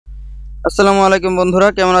আসসালামু আলাইকুম বন্ধুরা,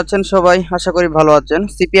 কেমন আছেন সবাই? আশা করি ভালো আছেন।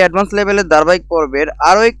 সিপিএ অ্যাডভান্স লেভেলের ধারাবাহিক পর্বের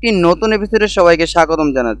আরও একটি নতুন এপিসোডে সবাইকে স্বাগতম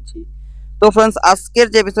জানাচ্ছি। তো ফ্রেন্ডস, আজকের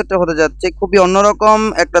যে এপিসোডটা হতে যাচ্ছে খুবই অন্যরকম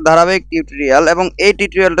একটা ধারাবাহিক টিউটোরিয়াল, এবং এই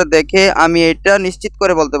টিউটোরিয়ালটা দেখে আমি এটা নিশ্চিত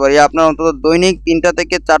করে বলতে পারি আপনার অন্তত দৈনিক 3টা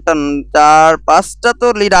থেকে 4-5টা তো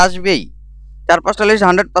লিড আসবেই। 4-5টা লিড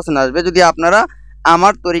 100% আসবে যদি আপনারা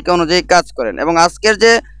আমার তরিকা অনুযায়ী কাজ করেন। এবং আজকের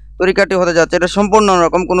যে তরিকাটি হতে যাচ্ছে এটা সম্পূর্ণ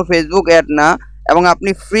অন্যরকম, কোনো ফেসবুক অ্যাড না, এবং আপনি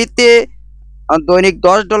ফ্রিতে দৈনিক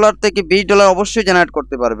 $10 থেকে $20 অবশ্যই জেনারেট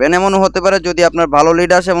করতে পারবেন। এমনও হতে পারে যদি আপনার ভালো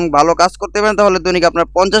লিড আসে এবং ভালো কাজ করতে পারেন তাহলে দৈনিক আপনার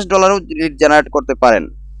 $50ও লিড জেনারেট করতে পারেন।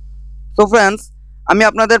 সো ফ্রেন্ডস, আমি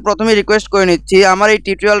আপনাদের প্রথমেই রিকোয়েস্ট করে নিচ্ছি, আমার এই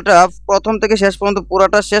টিউটোরিয়ালটা প্রথম থেকে শেষ পর্যন্ত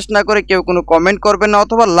পুরোটা শেষ না করে কেউ কোনো কমেন্ট করবেন না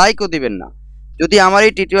অথবা লাইকও দিবেন না। যদি আমার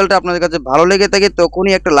এই টিউটোরিয়ালটা আপনাদের কাছে ভালো লেগে থাকে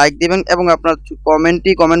তখনই একটা লাইক দিবেন এবং আপনার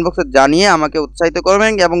কমেন্ট বক্সে জানিয়ে আমাকে উৎসাহিত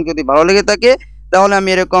করবেন। এবং যদি ভালো লেগে থাকে তাহলে আমি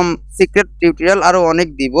এরকম সিক্রেট টিউটোরিয়াল আরও অনেক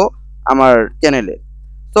দিব আমার চ্যানেলে।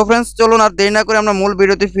 সো ফ্রেন্ডস, চলুন আর দেরি না করে আমরা মূল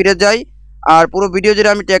ভিডিওতে ফিরে যাই। আর পুরো ভিডিও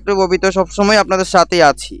জুড়ে আমি টেক ববিত সবসময় আপনাদের সাথেই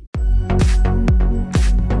আছি।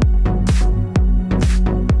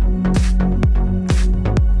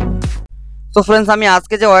 সো ফ্রেন্ডস, আমি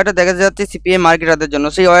আজকে যে ওয়েটা দেখা যাচ্ছে সিপিএ মার্কেটারদের জন্য,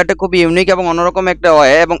 সেই ওয়েটা খুবই ইউনিক এবং অন্যরকম একটা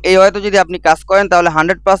ওয়ে, এবং এই ওয়েতে যদি আপনি কাজ করেন তাহলে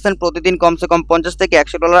 100% প্রতিদিন কমসে কম $50 থেকে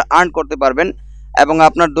 $100 আর্ন করতে পারবেন, এবং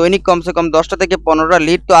আপনার দৈনিক কমসে কম 10টা থেকে 15টা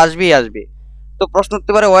লিড তো আসবেই আসবে। তো প্রশ্ন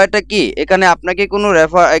উঠতে পারে ওয়েটা কি? এখানে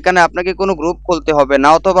আপনাকে কোনো গ্রুপ খুলতে হবে না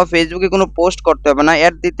অথবা ফেসবুকে কোনো পোস্ট করতে হবে না,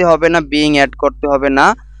 অ্যাড দিতে হবে না, অ্যাড করতে হবে না।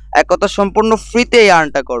 এক কথা সম্পূর্ণ ফ্রিতে এই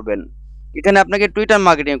আর্নটা করবেন। এখানে আপনাকে টুইটার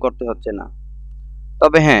মার্কেটিং করতে হচ্ছে না।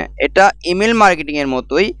 তবে হ্যাঁ, এটা ইমেল মার্কেটিং এর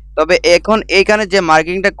মতোই। তবে এখন এইখানে যে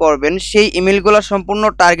মার্কেটিংটা করবেন সেই ইমেলগুলো সম্পূর্ণ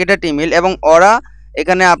টার্গেটেড ইমেল, এবং ওরা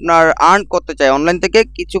এখানে আপনার আর্ন করতে চায়, অনলাইন থেকে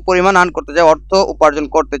কিছু পরিমাণ আর্ন করতে চায়, অর্থ উপার্জন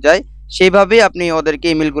করতে চায়। সেইভাবেই আপনি ওদেরকে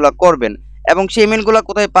ইমেলগুলো করবেন, এবং সেই ইমেলগুলো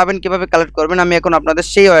কোথায় পাবেন, কিভাবে কালেক্ট করবেন আমি এখন আপনাদের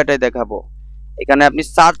সেই ওয়েটাই দেখাবো। এখানে আপনি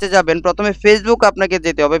সার্চে যাবেন, প্রথমে ফেসবুক আপনাকে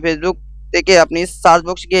যেতে হবে। ফেসবুক থেকে আপনি সার্চ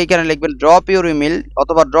বক্সে গিয়ে এখানে লিখবেন ড্রপ ইউর ইমেল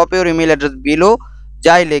অথবা drop your email address below,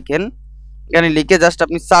 যাই লেখেন এখানে লিখে জাস্ট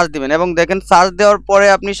আপনি সার্চ দিবেন, এবং দেখেন সার্চ দেওয়ার পরে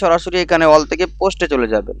আপনি সরাসরি এখানে অল থেকে পোস্টে চলে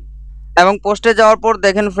যাবেন। এবং পোস্টে যাওয়ার পর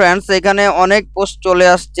দেখেন ফ্রেন্ডস, এখানে অনেক পোস্ট চলে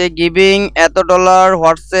আসছে, গিভিং এত dollar,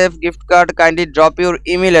 WhatsApp gift card, kindly drop your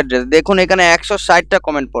email address. দেখুন এখানে 160টা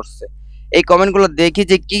কমেন্ট পড়ছে। এই কমেন্টগুলো দেখি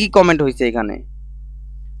যে কি কি কমেন্ট হয়েছে এখানে।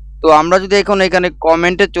 তো আমরা যদি এখন এখানে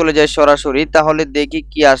কমেন্টে চলে যাই সরাসরি, তাহলে দেখি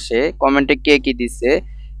কি আসে, কমেন্টে কে কি দিছে।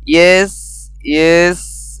 ইয়েস ইয়েস,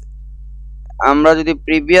 আমরা যদি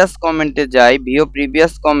প্রিভিয়াস কমেন্টে যাই, ভিও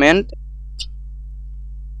প্রিভিয়াস কমেন্ট,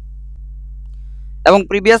 এবং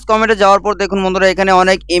প্রিভিয়াস কমেন্টে যাওয়ার পর দেখুন বন্ধুরা এখানে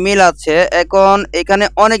অনেক ইমেল আছে। এখন এখানে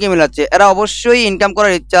অনেক ইমেল আছে, এরা অবশ্যই ইনকাম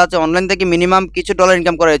করার ইচ্ছা আছে, অনলাইন থেকে মিনিমাম কিছু ডলার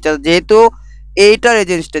ইনকাম করার ইচ্ছা আছে। যেহেতু এইটার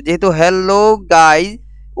এজেন্সিটা, যেহেতু hello guys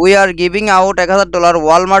we are giving out $1000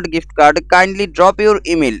 Walmart gift card, kindly drop your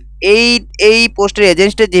email, এই পোস্টের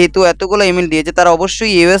এজেন্সিটা যেহেতু এতগুলো ইমেল দিয়েছে, তারা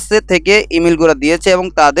অবশ্যই ইউএসএ থেকে ইমেলগুলো দিয়েছে এবং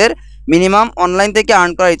তাদের মিনিমাম অনলাইন থেকে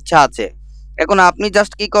আর্ন করার ইচ্ছা আছে। এখন আপনি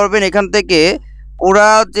জাস্ট কি করবেন, এখান থেকে পুরা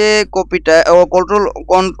যে কপিটা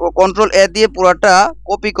কন্ট্রোল এ দিয়ে পুরাটা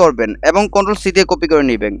কপি করবেন এবং কন্ট্রোল সি দিয়ে কপি করে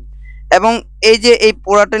নেবেন, এবং এই যে এই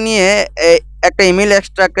পুরাটা নিয়ে একটা ইমেল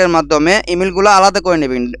এক্সট্রাক্টের মাধ্যমে ইমেলগুলো আলাদা করে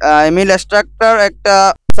নেবেন। ইমেল এক্সট্রাক্টর একটা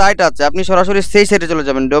সাইট আছে, আপনি সরাসরি সেই সাইটে চলে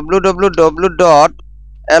যাবেন,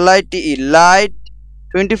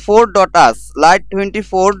 www.light24.us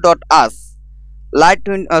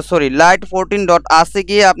light14.us এ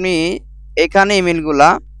গিয়ে আপনি এখানে ইমেলগুলা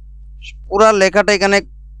পুরা লেখাটা এখানে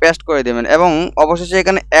পেস্ট করে দেবেন, এবং অবশেষে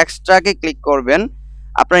এখানে এক্সট্রাকে ক্লিক করবেন।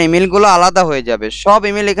 আপনার ইমেলগুলো আলাদা হয়ে যাবে, সব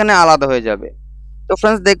ইমেল এখানে আলাদা হয়ে যাবে। তো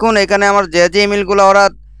ফ্রেন্ডস দেখুন এখানে আমার যে ইমেলগুলো ওরা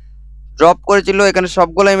ড্রপ করেছিল এখানে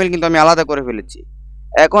সবগুলো ইমেল কিন্তু আমি আলাদা করে ফেলেছি।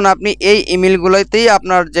 এখন আপনি এই ইমেলগুলোতেই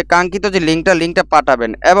আপনার যে কাঙ্ক্ষিত যে লিঙ্কটা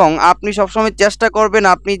পাঠাবেন, এবং আপনি সবসময় চেষ্টা করবেন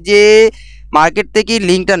আপনি যে মার্কেট থেকে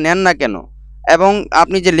লিঙ্কটা নেন না কেন, এবং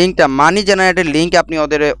আপনি যে লিঙ্কটা মানি জেনারেটেড লিঙ্ক আপনি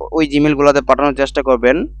ওদের ওই জিমেলগুলোতে পাঠানোর চেষ্টা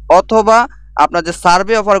করবেন, অথবা আপনার যে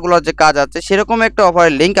সার্ভে অফারগুলোর যে কাজ আছে সেরকম একটা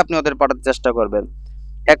অফারের লিঙ্ক আপনি ওদের পাঠাতে চেষ্টা করবেন।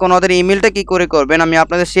 এখন ওদের ইমেলটা কি করে করবেন আমি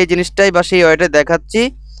আপনাদের সেই জিনিসটাই বা সেই ওয়েটা দেখাচ্ছি,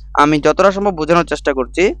 আমি যতটা সম্ভব বোঝানোর চেষ্টা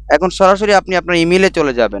করছি। এখন সরাসরি আপনি আপনার ইমেলে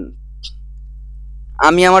চলে যাবেন।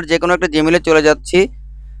 আমি আমার যে কোনো একটা জিমেলে চলে যাচ্ছি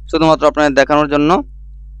শুধুমাত্র আপনাদের দেখানোর জন্য।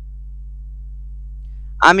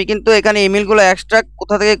 আমি কিন্তু এখানে ইমেলগুলো এক্সট্রাক্ট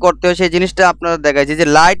কোথা থেকে করতে হয় সেই জিনিসটা আপনাদের দেখাচ্ছি, যে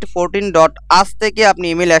light14.us থেকে আপনি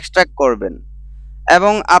ইমেল এক্সট্রাক্ট করবেন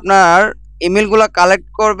এবং আপনার ইমেলগুলো কালেক্ট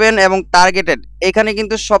করবেন এবং টার্গেটেড। এখানে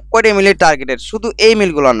কিন্তু সবকটা ইমেলই টার্গেটেড, শুধু এই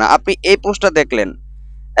ইমেলগুলো না। আপনি এই পোস্টটা দেখলেন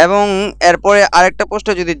এবং এরপরে আরেকটা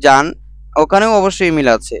পোস্টে যদি যান ওখানেও অবশ্যই ইমেল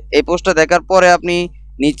আছে। এই পোস্টটা দেখার পরে আপনি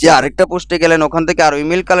নিচে আরেকটা পোস্টে গেলেন, ওখান থেকে আরো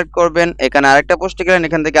ইমেল কালেক্ট করবেন, এখানে আরেকটা পোস্টে গেলেন,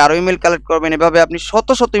 এখান থেকে আরো ইমেল কালেক্ট করবেন। এভাবে আপনি শত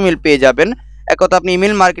শত ইমেল পেয়ে যাবেন। এক কথা, আপনি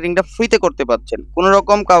ইমেল মার্কেটিংটা ফ্রিতে করতে পারছেন, কোনো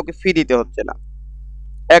রকম কাউকে ফি দিতে হচ্ছে না।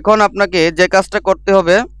 এখন আপনাকে যে কাজটা করতে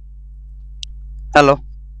হবে, হ্যালো,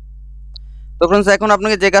 তো ফ্রেন্ডস এখন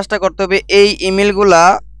আপনাকে যে কাজটা করতে হবে, এই ইমেলগুলা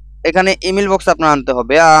এখানে ইমেল বক্স আপনার আনতে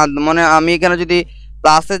হবে। মানে আমি এখানে যদি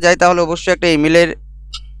প্লাসে যাই তাহলে অবশ্যই একটা ইমেলের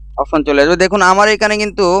অপশন চলে আসবে। দেখুন আমার এখানে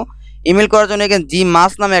কিন্তু ইমেল করার জন্য এখানে জি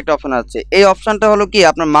মাস নামে একটা অপশন আছে। এই অপশনটা হলো কি,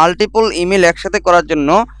 আপনার মাল্টিপল ইমেল একসাথে করার জন্য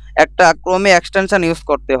একটা ক্রোমে এক্সটেনশন ইউজ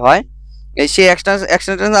করতে হয়। সেই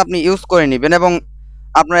এক্সটেনশন আপনি ইউজ করে নেবেন এবং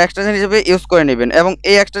আপনার এক্সটেনশন হিসেবে ইউজ করে নেবেন। এবং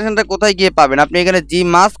এই এক্সটেনশনটা কোথায় গিয়ে পাবেন, আপনি এখানে জি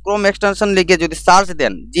মাস ক্রোম এক্সটেনশন লিখে যদি সার্চ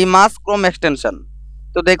দেন, জি মাস ক্রোম এক্সটেনশন,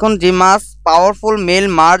 তো দেখুন জি মাস powerful mail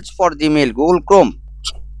merge for Gmail Google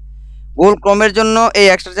ক্রোমের জন্য এই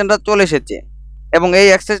এক্সটেনশনটা চলে এসেছে। এবং এই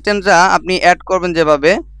এক্সটেনশনটা আপনি অ্যাড করবেন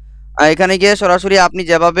যেভাবে, এখানে গিয়ে সরাসরি আপনি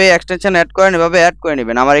যেভাবে এক্সটেনশন অ্যাড করেন এভাবে অ্যাড করে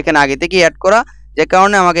নেবেন। আমার এখানে আগে থেকেই অ্যাড করা, যে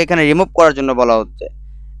কারণে আমাকে এখানে রিমুভ করার জন্য বলা হচ্ছে।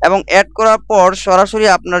 এবং অ্যাড করার পর সরাসরি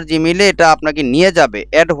আপনার জিমেইলে এটা আপনাকে নিয়ে যাবে,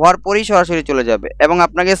 অ্যাড হওয়ার পরেই সরাসরি চলে যাবে এবং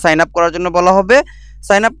আপনাকে সাইন আপ করার জন্য বলা হবে।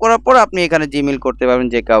 সাইন আপ করার পর আপনি এখানে জিমেইল করতে পারবেন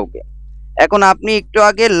যে কাউকে। এখন আপনি একটু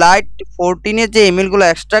আগে লাইট 14-এ যে ইমেলগুলো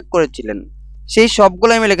এক্সট্রাক্ট করেছিলেন সেই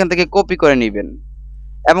সবগুলো ইমেল এখান থেকে কপি করে নেবেন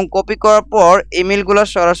এবং কপি করার পর ইমেলগুলো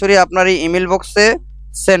সরাসরি আপনার এই ইমেল বক্সে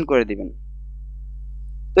সেন্ড করে দিবেন।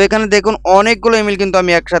 তো এখানে দেখুন অনেকগুলো ইমেল কিন্তু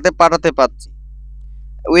আমি একসাথে পাঠাতে পারছি।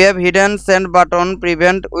 We have hidden send button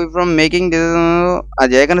prevent we from making this.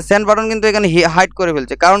 আচ্ছা, এখানে সেন্ড বাটন কিন্তু এখানে হাইড করে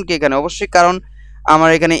ফেলছে, কারণ কি, এখানে অবশ্যই কারণ আমার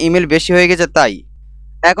এখানে ইমেল বেশি হয়ে গেছে তাই।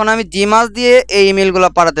 এখন আমি জিমাস দিয়ে এই ইমেলগুলো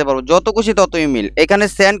পাঠাতে পারবো, যত খুশি তত ইমেল। এখানে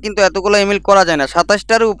সেন্ড কিন্তু এতগুলো ইমেল করা যায় না,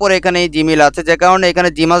 27টার উপরে এখানে এই জিমেল আছে, যে কারণে এখানে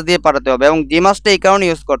জিমাস দিয়ে পাঠাতে হবে এবং জিমাসটা এই কারণে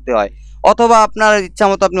ইউজ করতে হয়। অথবা আপনার ইচ্ছা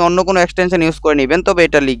মতো আপনি অন্য কোনো এক্সটেনশন ইউজ করে নেবেন, তবে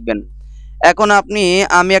এটা লিখবেন। এখন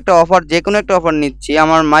আমি একটা অফার, যে কোনো একটা অফার নিচ্ছি,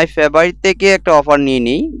 আমার মাই ফেভারিট থেকে একটা অফার নিয়ে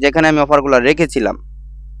নিই যেখানে আমি অফারগুলো রেখেছিলাম।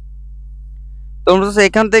 তো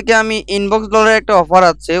এখান থেকে আমি ইনবক্স ডলারের একটা অফার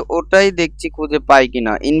আছে, ওটাই দেখছি খুঁজে পাই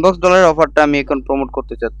কিনা। ইনবক্স ডলারের অফারটা আমি এখন প্রমোট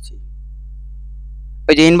করতে চাচ্ছি।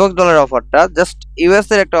 ওই যে ইনবক্স ডলারের অফারটা, জাস্ট ইউএস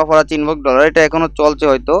এর একটা অফার আছে ইনবক্স ডলার, এটা এখনো চলছে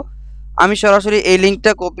হয়তো। আমি সরাসরি এই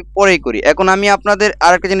লিঙ্কটা কপি পরেই করি। এখন আমি আপনাদের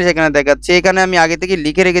আরেকটা জিনিস এখানে দেখাচ্ছি, এখানে আমি আগে থেকে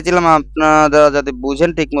লিখে রেখেছিলাম আপনারা যাতে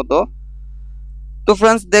বুঝেন ঠিক মতো। তো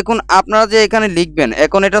ফ্রেন্ডস দেখুন আপনারা যে এখানে লিখবেন,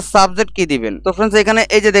 এখন এটা সাবজেক্ট কি দিবেন। তো ফ্রেন্ডস এখানে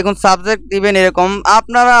এই যে দেখুন সাবজেক্ট দিবেন এরকম,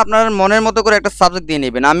 আপনারা আপনার মনের মতো করে একটা সাবজেক্ট দিয়ে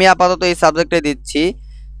নেবেন। আমি আপাতত এই সাবজেক্টে দিচ্ছি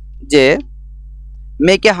যে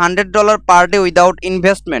make a $100 per day without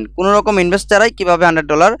investment, কোনো রকম ইনভেস্ট ছাড়াই কিভাবে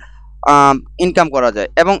 $100 ইনকাম করা যায়।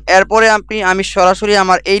 এবং এরপরে আমি সরাসরি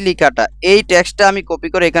আমার এই লেখাটা, এই টেক্সটটা আমি কপি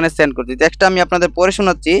করে এখানে সেন্ড করছি। টেক্সটটা আমি আপনাদের পড়ে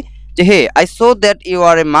শোনাচ্ছি যে হে I so that you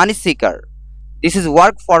R A money seeker, this is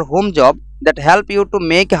work for home job that help you to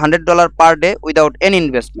make $100 per day without any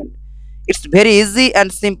investment. It's very easy and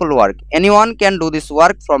simple work. Anyone can do this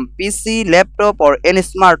work from PC, laptop or any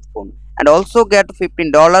smartphone and also get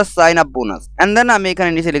 $15 sign up bonus. And then আমি এখানে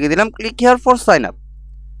নিচে লিখে দিলাম click here for sign up.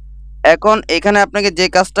 এখন এখানে আপনাকে যে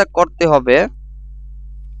কাজটা করতে হবে,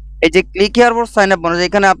 এই যে click here for sign up bonus,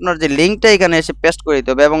 এখানে আপনার যে লিংকটা এখানে এসে পেস্ট করে দিতে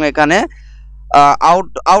হবে এবং এখানে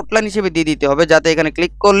আউটলাইন হিসেবে দিয়ে দিতে হবে, যাতে এখানে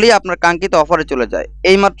ক্লিক করলেই আপনার কাঙ্ক্ষিত অফারে চলে যায়।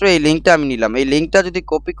 এইমাত্র এই লিঙ্কটা আমি নিলাম, এই লিঙ্কটা যদি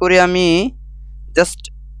কপি করে আমি জাস্ট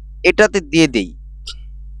এটাতে দিয়ে দিই,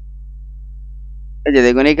 এই যে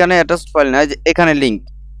দেখুন এখানে অ্যাটাচড ফাইল না, এখানে link,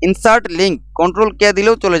 insert link, control K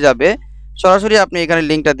দিলেও চলে যাবে। সরাসরি আপনি এখানে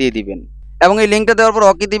লিঙ্কটা দিয়ে দিবেন এবং এই লিঙ্কটা দেওয়ার পর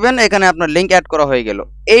ওকে দিবেন, এখানে আপনার লিঙ্ক অ্যাড করা হয়ে গেল।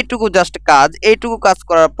 এইটুকু জাস্ট কাজ, এইটুকু কাজ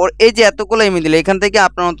করার পর এই যে এতগুলো ইমেল দিলে এখান থেকে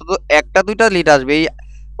আপনার অন্তত একটা দুইটা লিড আসবে এই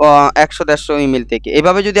 100-150 ইমেল থেকে।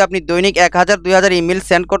 এভাবে যদি আপনি দৈনিক 1000-2000 ইমেল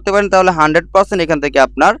সেন্ড করতে পারেন তাহলে 100% এখান থেকে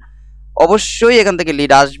আপনার অবশ্যই এখান থেকে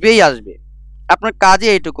লিড আসবেই আসবে। আপনার কাজে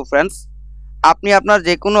এইটুকু ফ্রেন্ডস। আপনি আপনার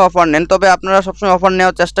যে কোনো অফার নেন, তবে আপনারা সবসময় অফার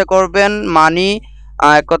নেওয়ার চেষ্টা করবেন মানি,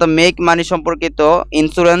 এক কথা মেক মানি সম্পর্কিত,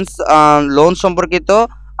 ইন্স্যুরেন্স, লোন সম্পর্কিত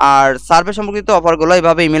আর সার্ভে সম্পর্কিত অফারগুলো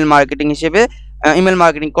এইভাবে ইমেল মার্কেটিং হিসেবে ইমেল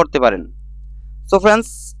মার্কেটিং করতে পারেন। সো ফ্রেন্ডস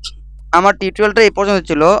আমার টিউটোরিয়ালটা এই পর্যন্ত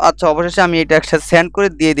ছিল। আচ্ছা, অবশেষে আমি এটা একটা সেন্ড করে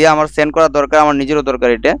দিয়ে আমার সেন্ড করা দরকার, আমার নিজেরও দরকার,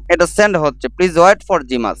 এটা সেন্ড হচ্ছে, please wait for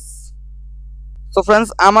জিমাস। So friends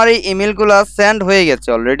আমার এই ইমেলগুলো সেন্ড হয়ে গেছে,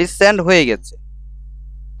 অলরেডি সেন্ড হয়ে গেছে।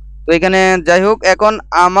 তো এখানে যাই হোক, এখন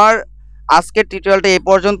আমার আজকের টিউটোরিয়ালটা এই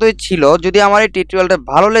পর্যন্তই ছিল। যদি আমার এই টিউটোরিয়ালটা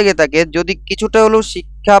ভালো লেগে থাকে, যদি কিছুটা হলেও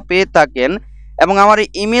শিক্ষা পেয়ে থাকেন এবং আমার এই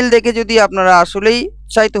ইমেল দেখে যদি আপনারা আসলেই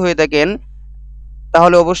উৎসাহিত হয়ে থাকেন,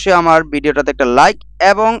 তাহলে অবশ্যই আমার ভিডিওটাতে একটা লাইক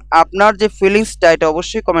এবং আপনার যে ফিলিংসটা এটা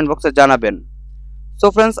অবশ্যই কমেন্ট বক্সে জানাবেন। সো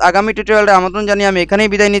ফ্রেন্ডস আগামী টিউটোরিয়ালটা আমন্ত্রণ জানিয়ে আমি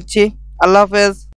এখানেই বিদায় নিচ্ছি। আল্লাহ হাফেজ।